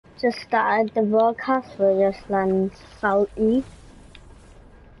just started the broadcast, we'll just land salty.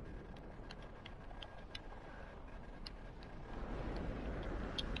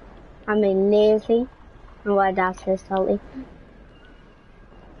 I mean lazy. And why Dad says salty.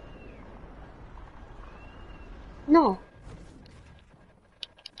 No.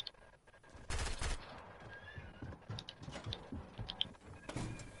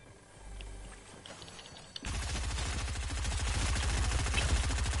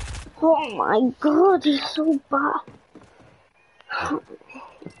 Oh my god, he's so bad.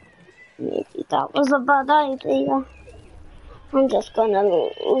 Maybe that was a bad idea. I'm just gonna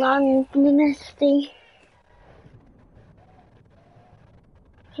land Misty.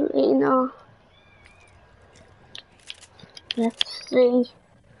 Serena. Let's see.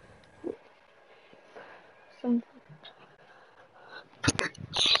 Something.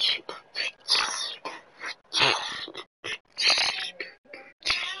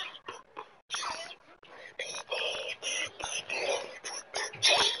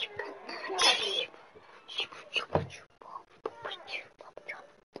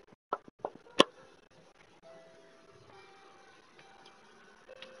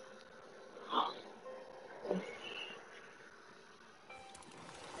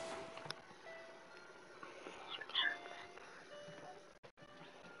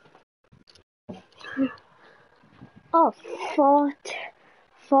 Oh,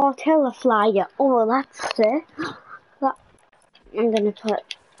 Fort Hill Flyer. Oh, that's it. That, I'm gonna put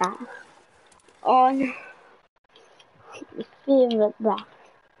that on my favourite that.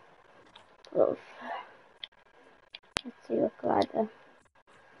 Oh, let's see what glider.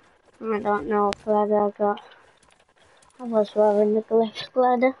 I don't know what glider I got. I was wearing the Glyphs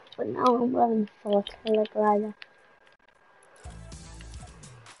glider, but now I'm wearing Fort Hill glider.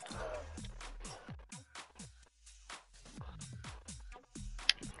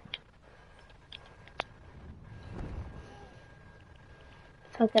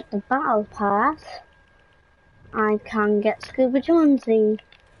 If I get the battle pass, I can get Scuba Jonesy,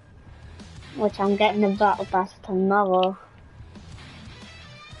 which I'm getting the battle pass tomorrow.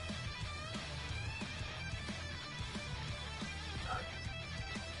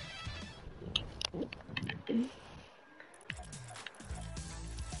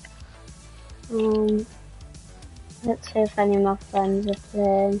 Let's see if any of my friends are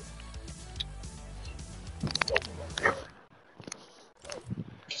playing.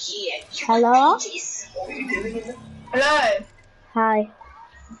 Hello? Hello. Hi.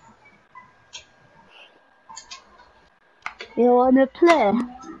 You wanna play?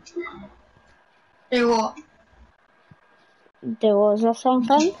 Do what? Duos or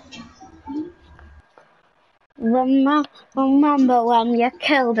something? Remember when you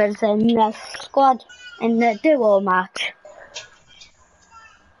killed us in the squad in the duo match?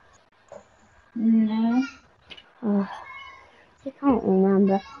 No. Oh, I can't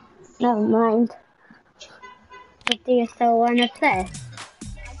remember. Never mind. But do you still wanna play?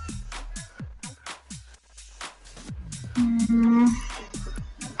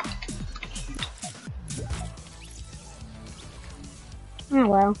 Oh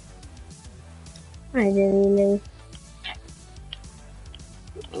well. I didn't lose.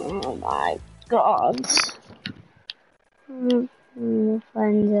 Oh my god. My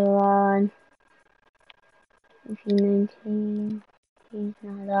friends are on. If you 19, he's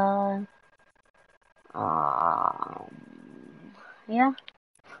not on. Yeah.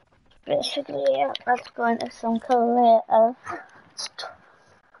 Basically, yeah, let's go into some cool later. Let's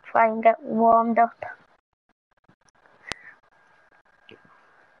try and get warmed up.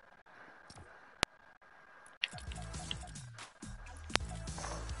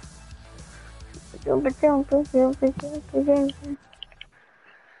 I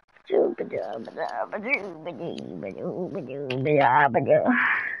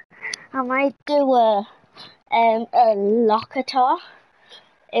might do a locator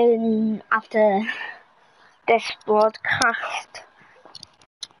in after this broadcast.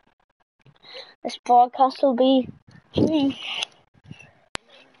 This broadcast will be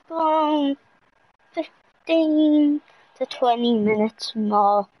from 15 to 20 minutes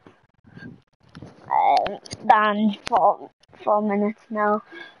more than 4 minutes now.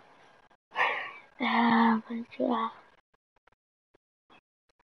 But yeah.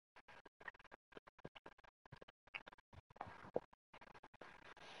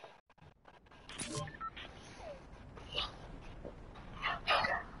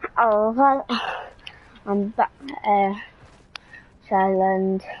 Oh, well, I'm back,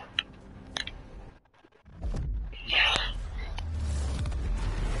 silent.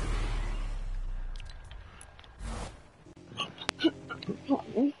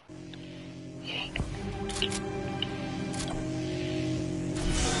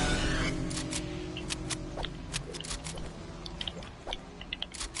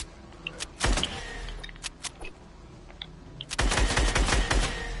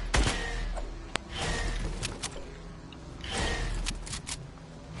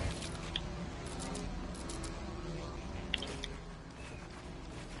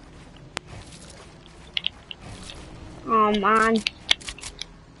 Oh man.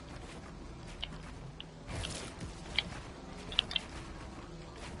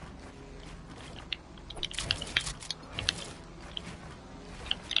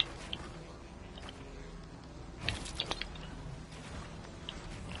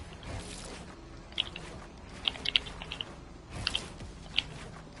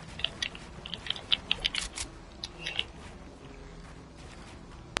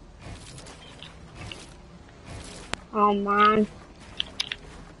 Oh man.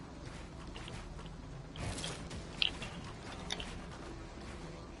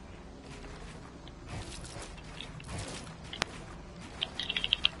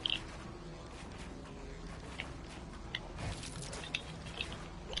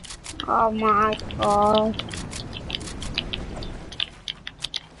 Oh my god.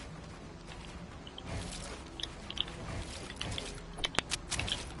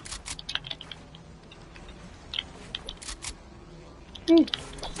 Hmm.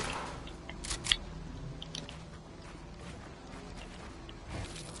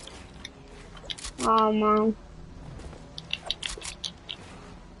 Oh man.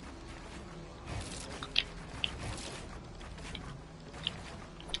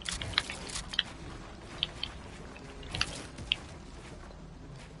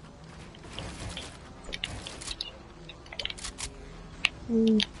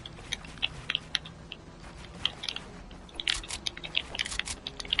 Hmm.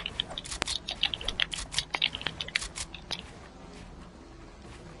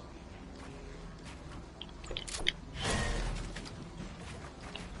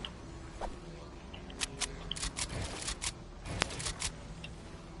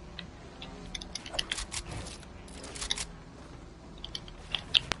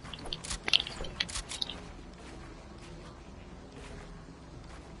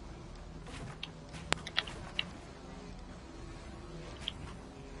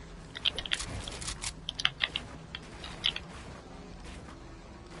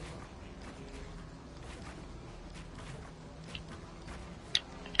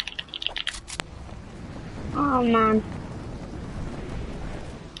 Oh man.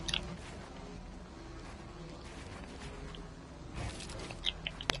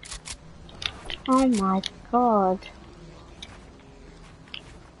 Oh my god.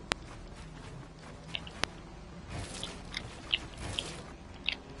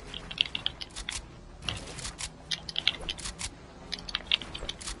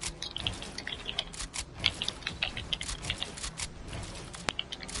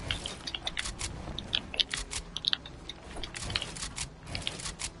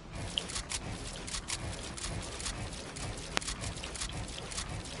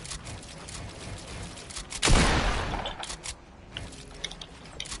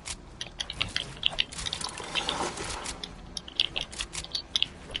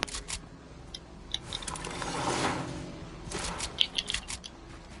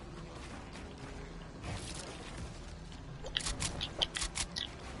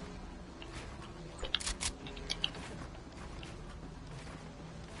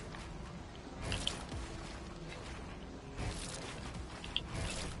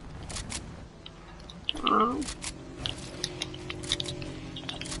 Oh.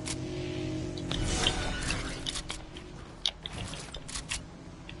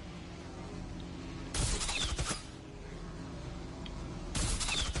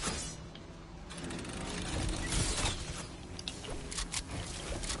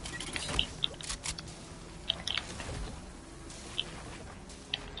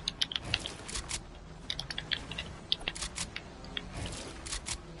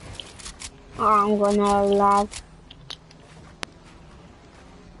 I'm gonna lag.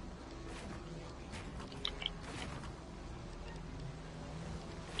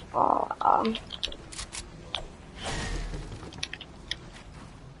 Oh.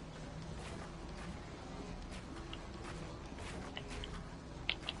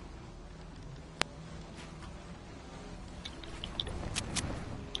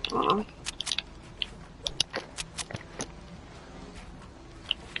 Oh.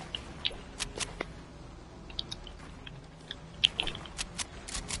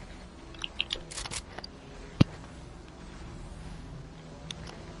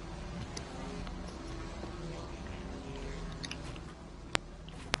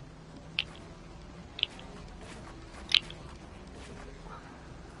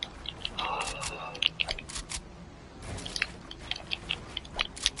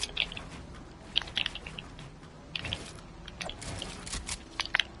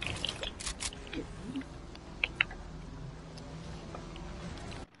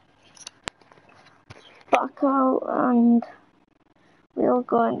 we're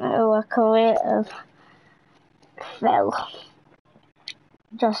going to a creative fill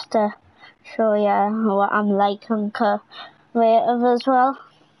just to show you what I'm like on creative as well.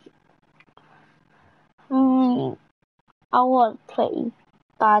 I was pretty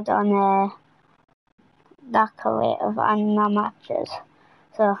bad on that creative and the matches,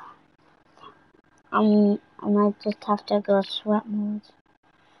 so I might just have to go sweat mode.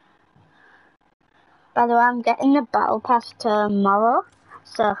 By the way, I'm getting the battle pass tomorrow,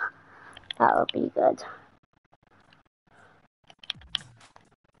 so that'll be good.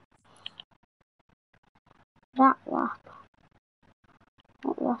 That lap.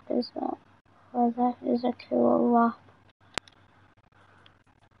 What lap is that? Oh, that is a cool lap.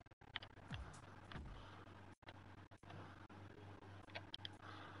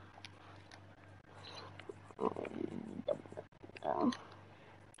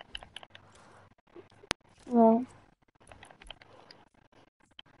 Right.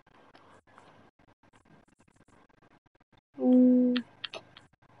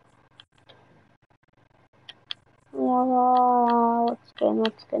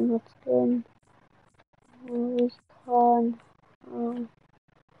 What's good? Who's con?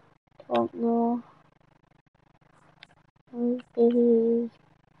 Don't know. Who's Billy?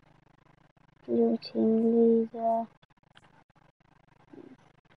 Blue team leader.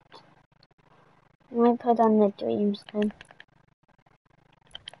 I might put on the dreams then.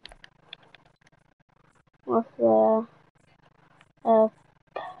 With the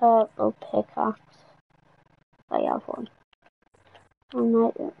purple pickaxe. I have one. I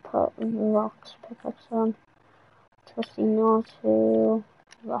might put the rocks pickaxe on. Twisting no to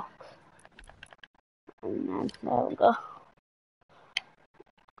rocks. And then there we go.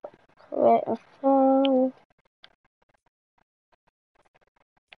 Create a fill.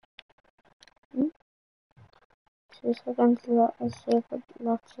 2 seconds, let us see if it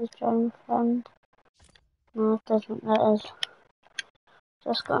lets us join a friend. No, it doesn't let us.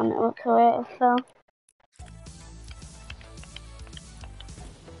 Just go into a creative fill.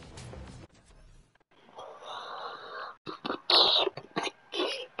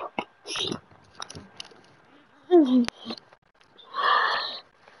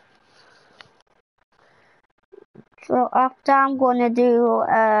 So after I'm gonna do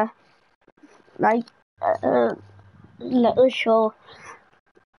like a little show.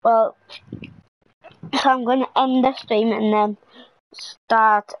 Well, so I'm gonna end the stream and then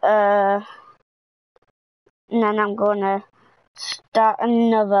start and then I'm gonna start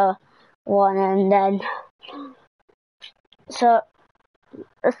another one, and then so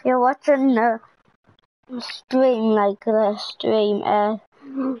if you're watching the stream like the stream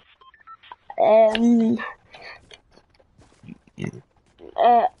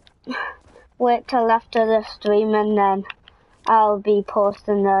wait till after the stream and then I'll be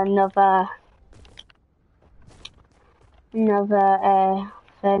posting another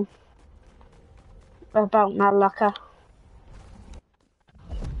thing about my locker.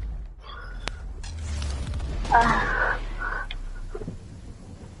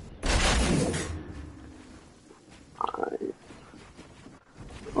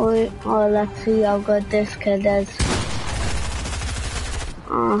 Oh, let's see how good this kid is.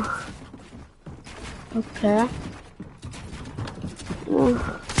 Okay.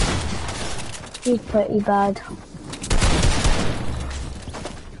 He's pretty bad.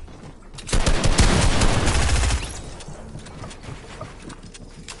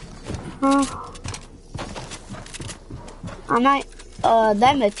 I might,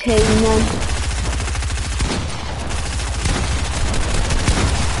 them a team then.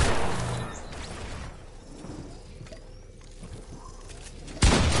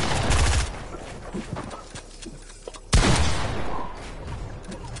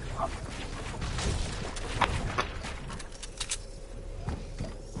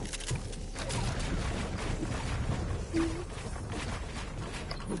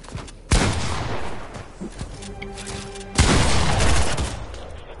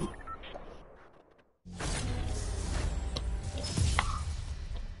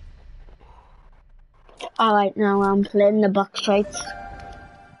 Alright, now I'm playing the box fights.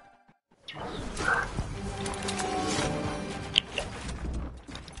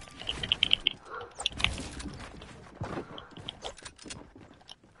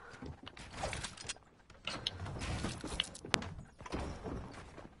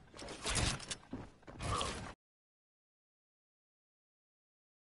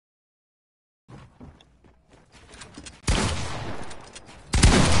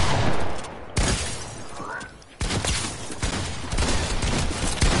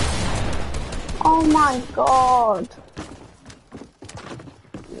 Oh my god.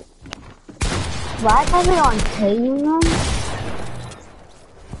 Why are we on team then?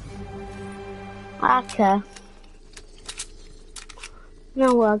 Okay.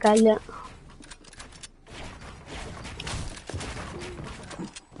 No, we'll get it.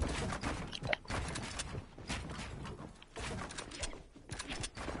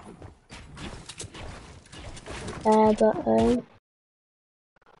 But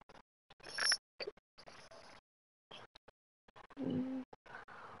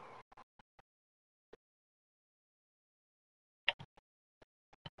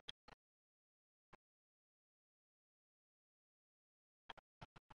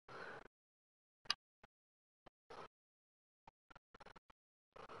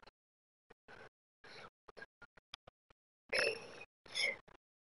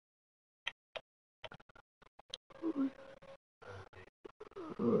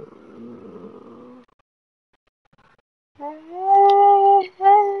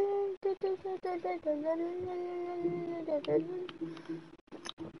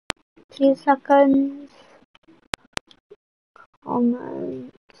Few seconds.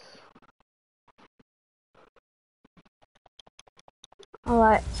 Almost.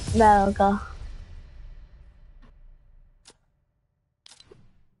 Alright, there we go.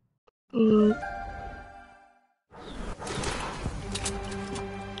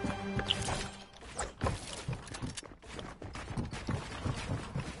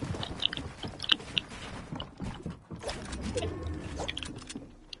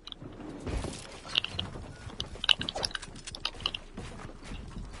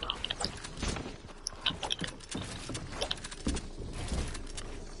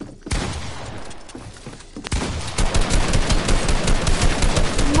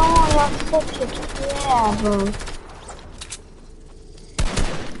 That's such a terrible.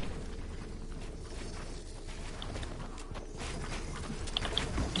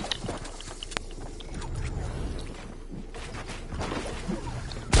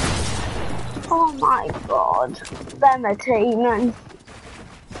 Oh my god, them are teaming.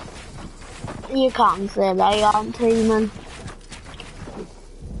 You can't say they aren't teaming.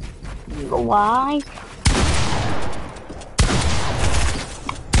 Why?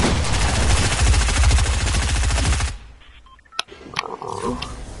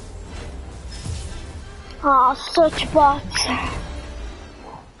 Oh, such bots.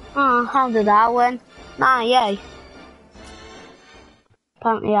 Oh, how did I win? Nah, yay.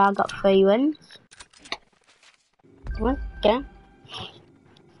 Apparently I got 3 wins. Okay.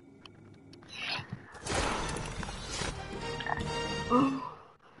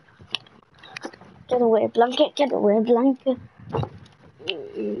 Get away, blanket, get away, blanket.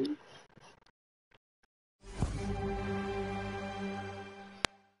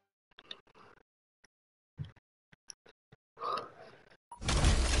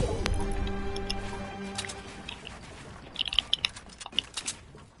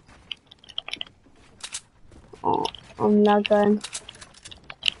 Oh, I'm lagging.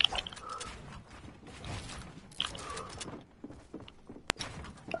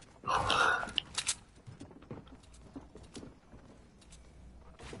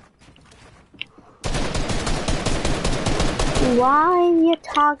 Why are you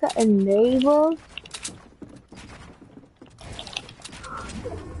targeting neighbors?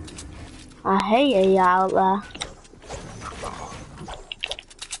 I hate you out there.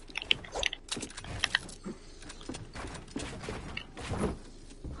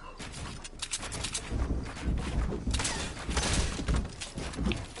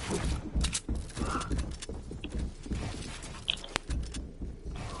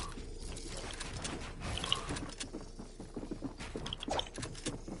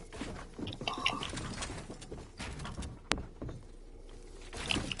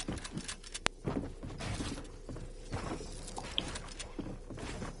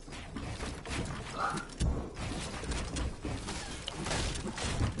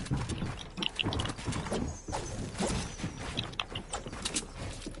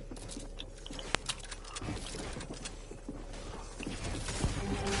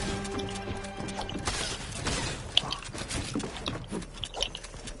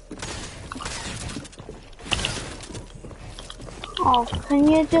 Oh, can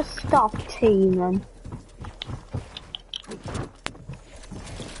you just stop teaming?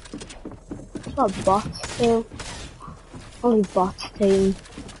 That's what bots do. Only bots team.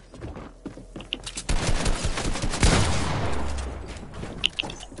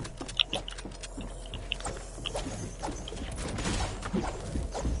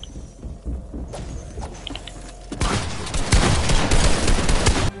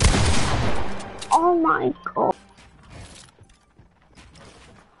 Oh my god.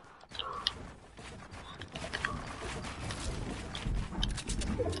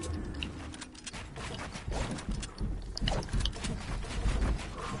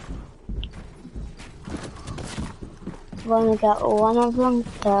 want to get one of them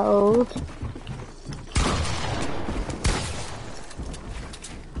killed.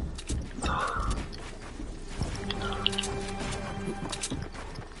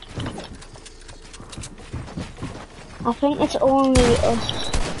 I think it's only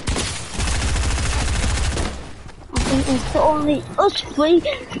us. I think it's only us three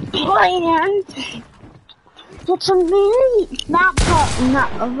playing. It's a me, that part and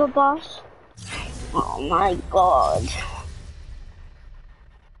that other boss. Oh my god.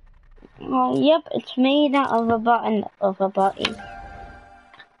 Oh, yep, it's me, that other bot, and the other body.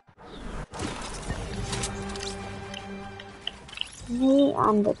 Me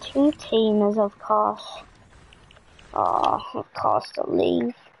and the two teamers, of course. Oh, of course, to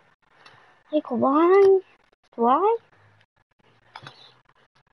leave. Like, why? Why?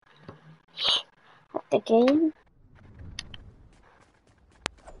 At the game?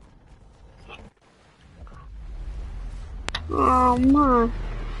 Oh, man.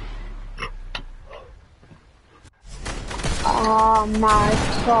 Oh my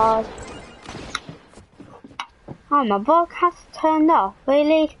god. Oh, my broadcast turned off,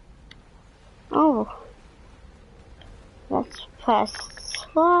 really? Oh. Let's press.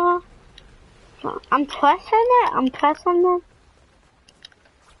 I'm pressing it, I'm pressing it.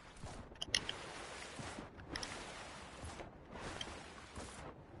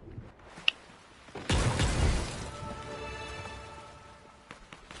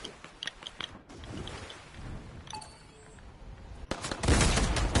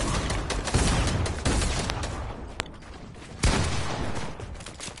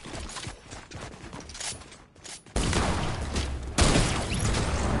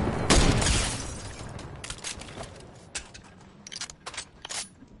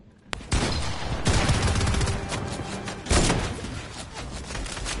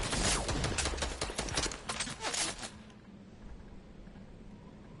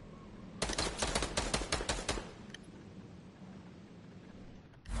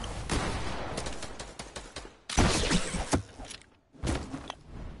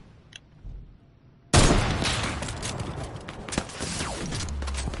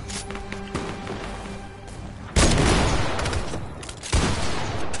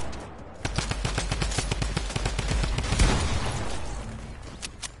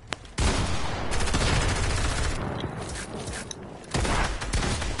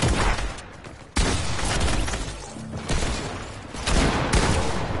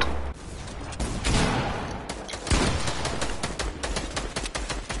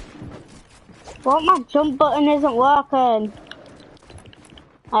 What, my jump button isn't working?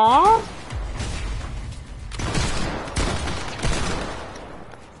 Eh?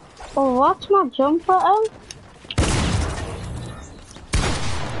 Oh, what's my jump button?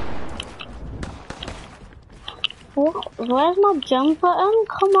 What? Where's my jump button?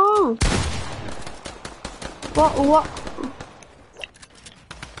 Come on. What? What?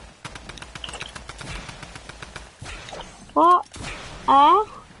 Eh?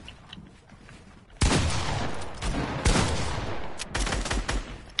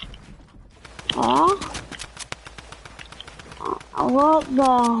 What the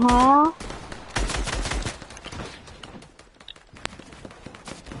hell?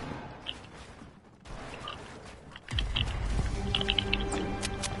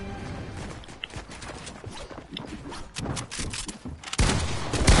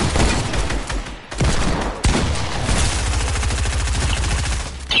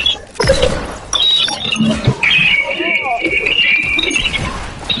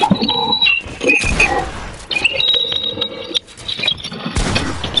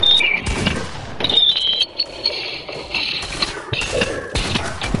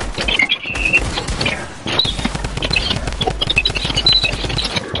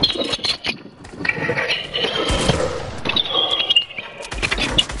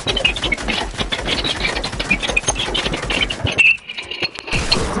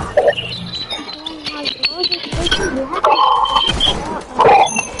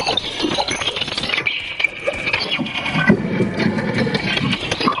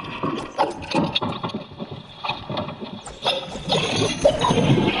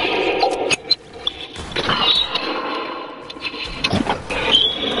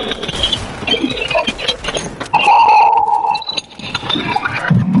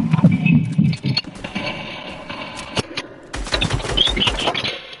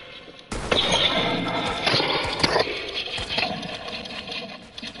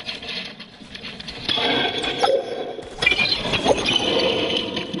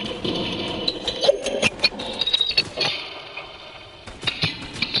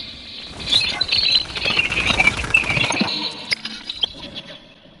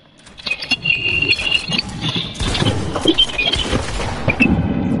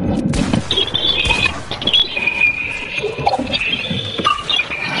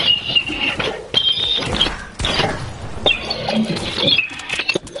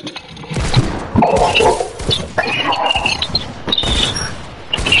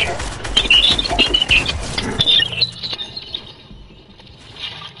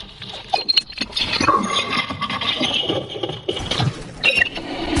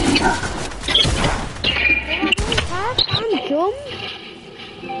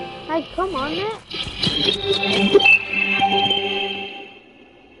 Hey, come on, it.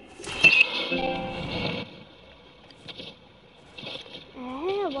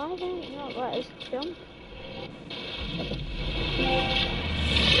 Why don't you not let us jump?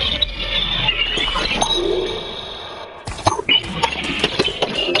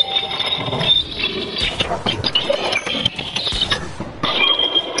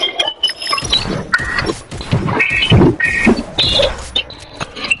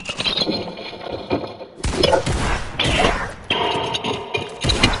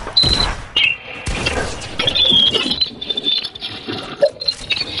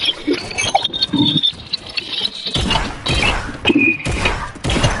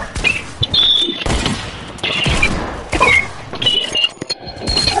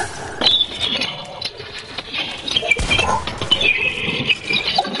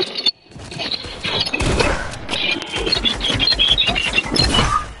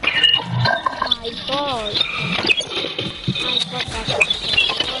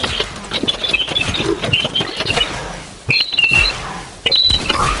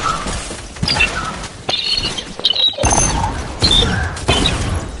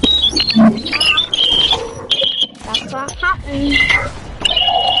 That's what happened.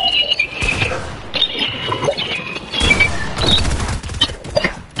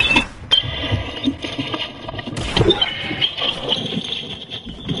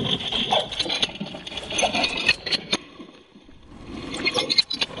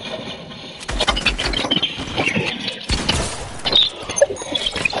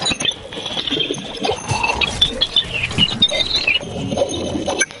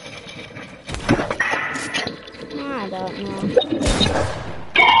 I don't know.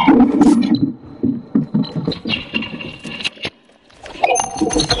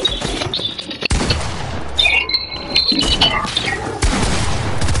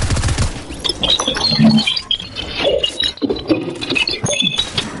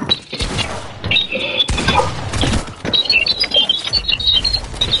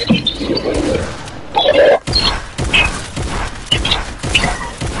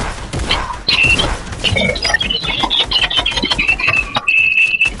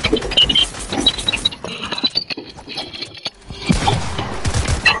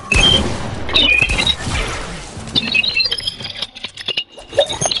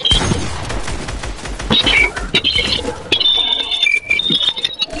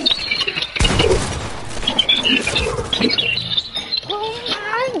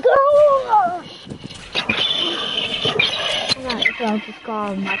 I'll just go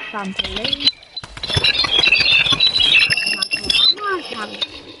on my trampoline.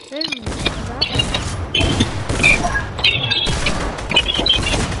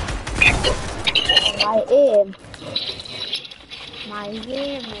 My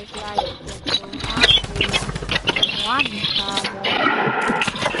aim is like just one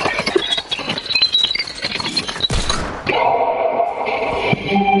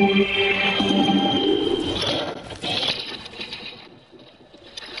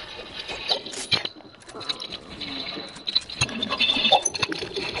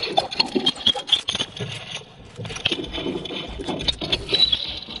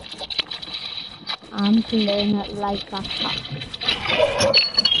I'm playing it like a cat.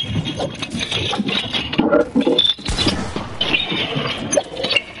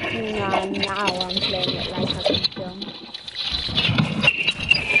 Now I'm playing it like I can jump.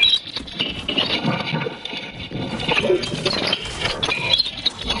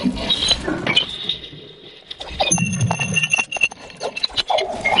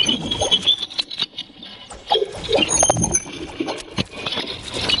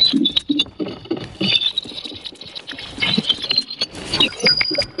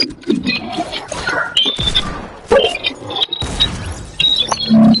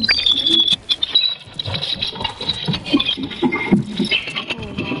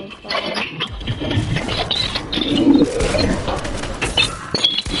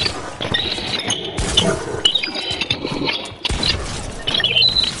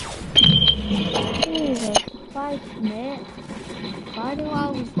 Mate, why do I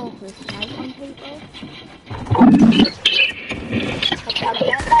always go for a snipe on people?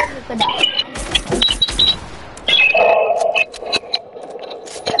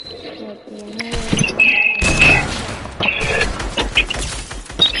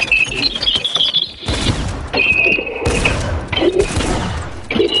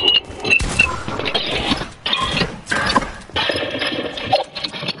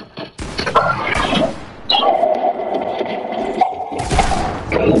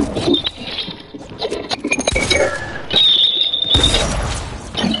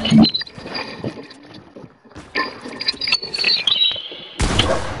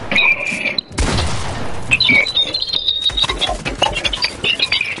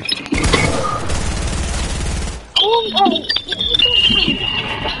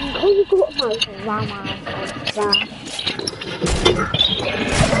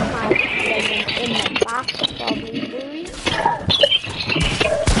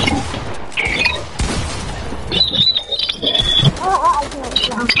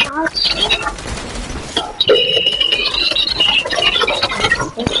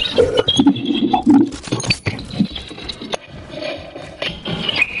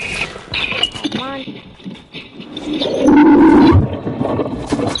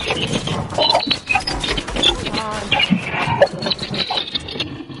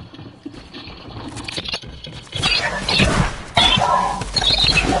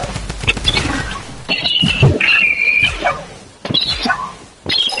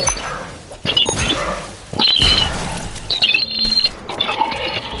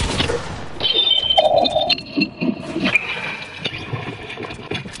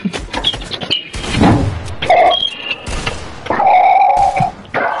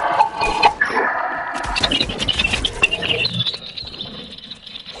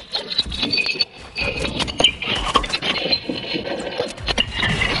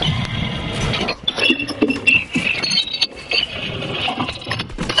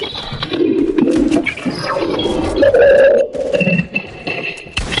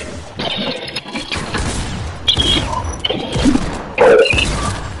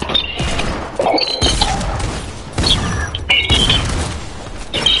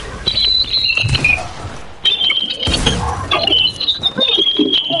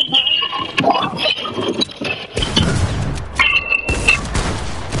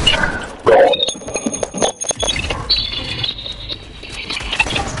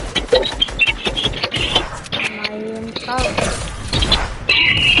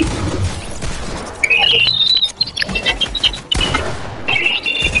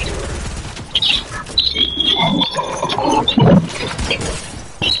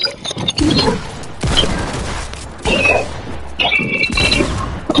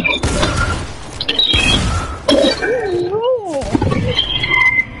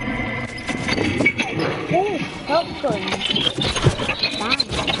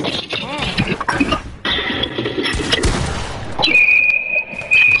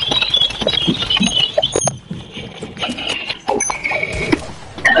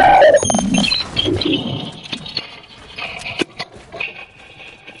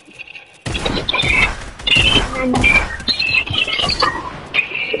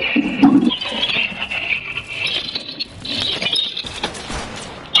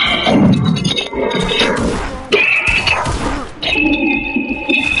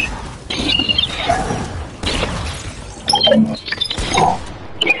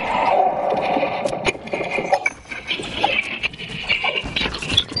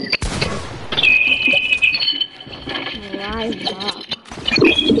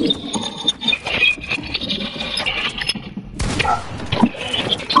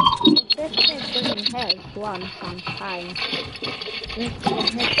 Once I'm fine. If I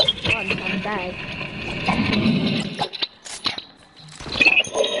hit once I'm dead.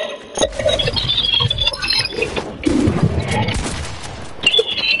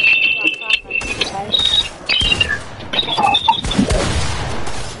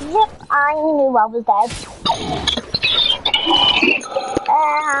 Yep, I knew I was dead.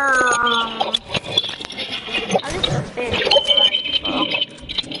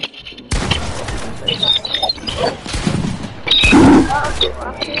 I just got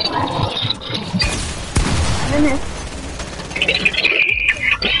this.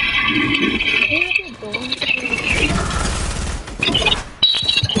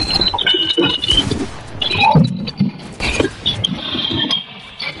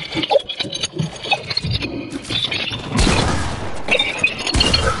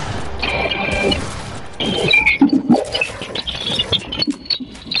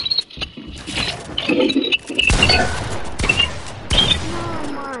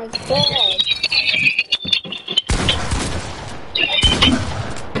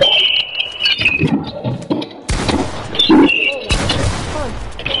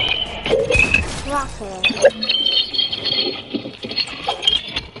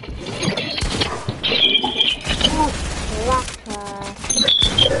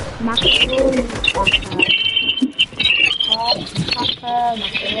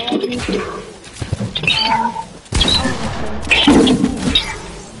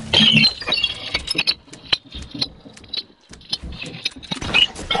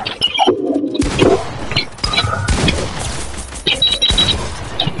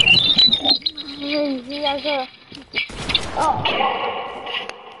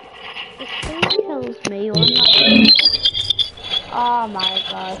 Oh my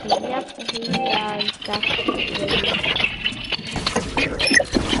god, yes, definitely.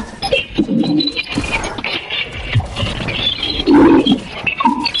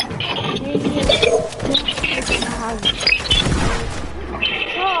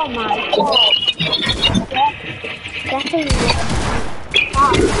 Oh my god. Definitely.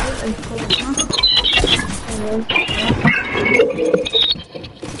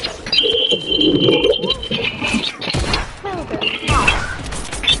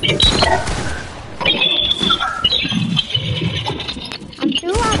 I'm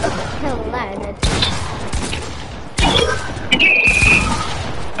sure I could kill Leonard.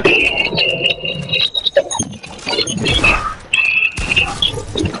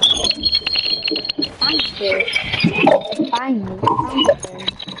 Thank you. Finally, something.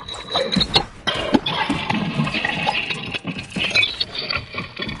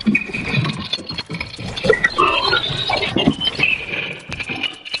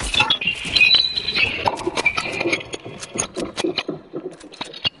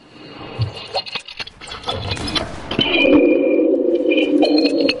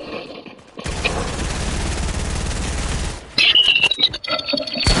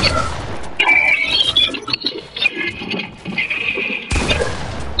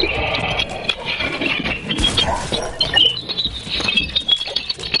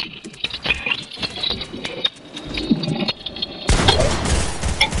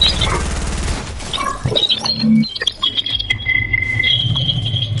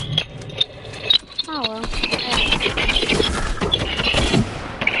 Oh well.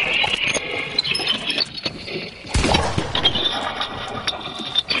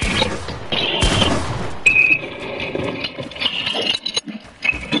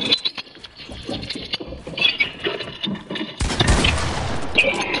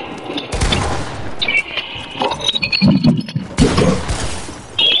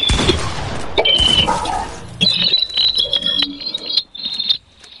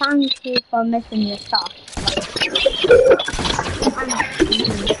 Thank you for missing your shot.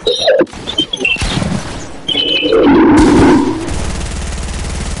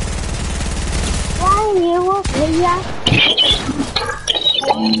 Why are you up here?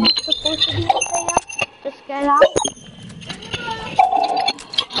 You're not supposed to be up there. Just get out.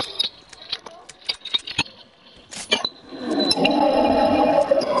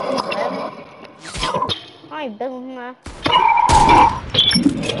 Hi, Bill.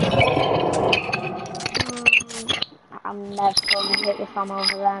 I'm never going to hit if I'm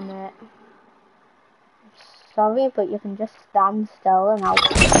over there, mate. Sorry, but you can just stand still and I'll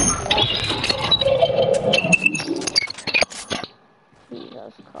wait for you.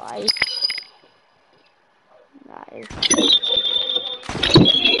 Jesus Christ. That is...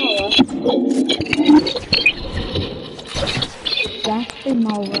 That's the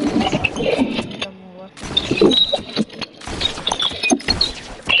more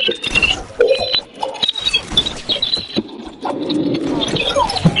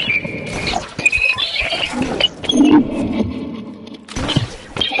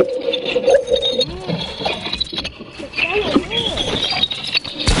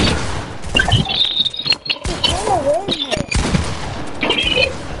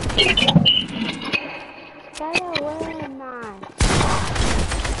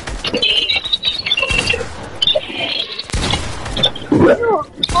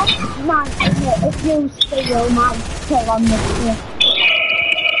if you steal my kill on this cliff.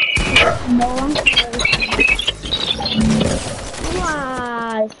 No one kills.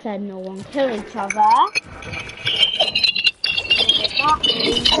 I said no one kill each other.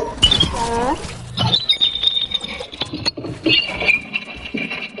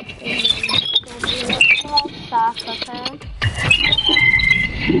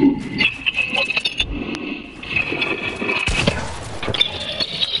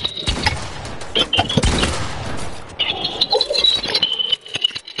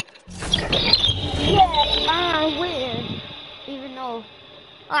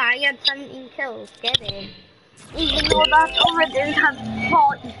 I had 17 kills, get it. Even though that already had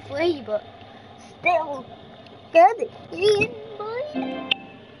 43, but still, get it in, boy.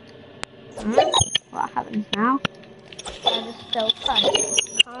 What happens now? I just still fun.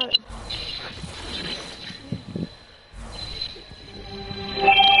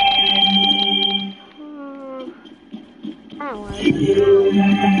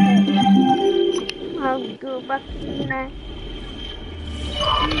 I'll go back in there.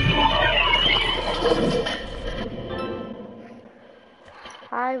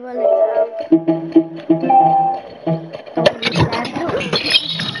 Hi, William.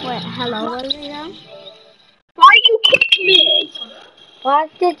 Wait, hello, William. Why you kick me? Why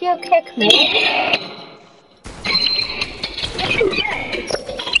did you kick me?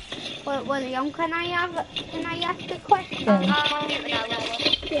 Well, William, can I ask a question?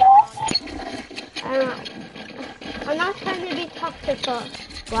 Yeah. I'm not trying to be toxic, but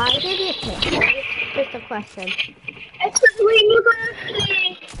why did you kick me? Just a question. It's because we were gonna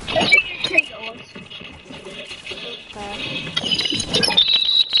play potatoes.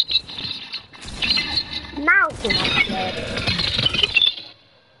 Now can I play?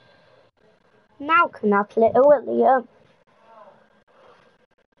 Now can I play, William?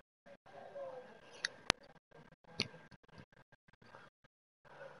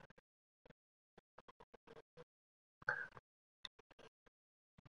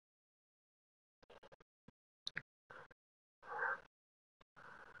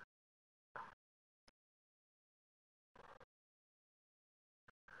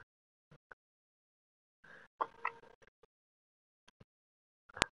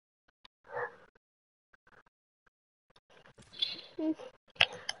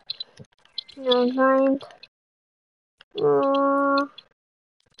 Never mind.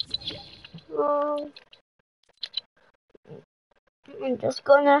 I'm just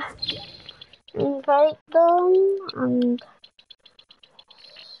gonna invite them and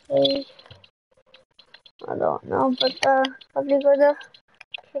see. I don't know, but they're probably gonna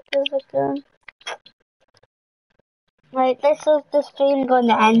kick us again. Right, this is the stream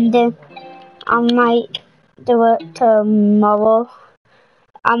gonna end in. I might do it tomorrow.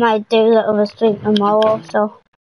 I might do the other stream tomorrow, so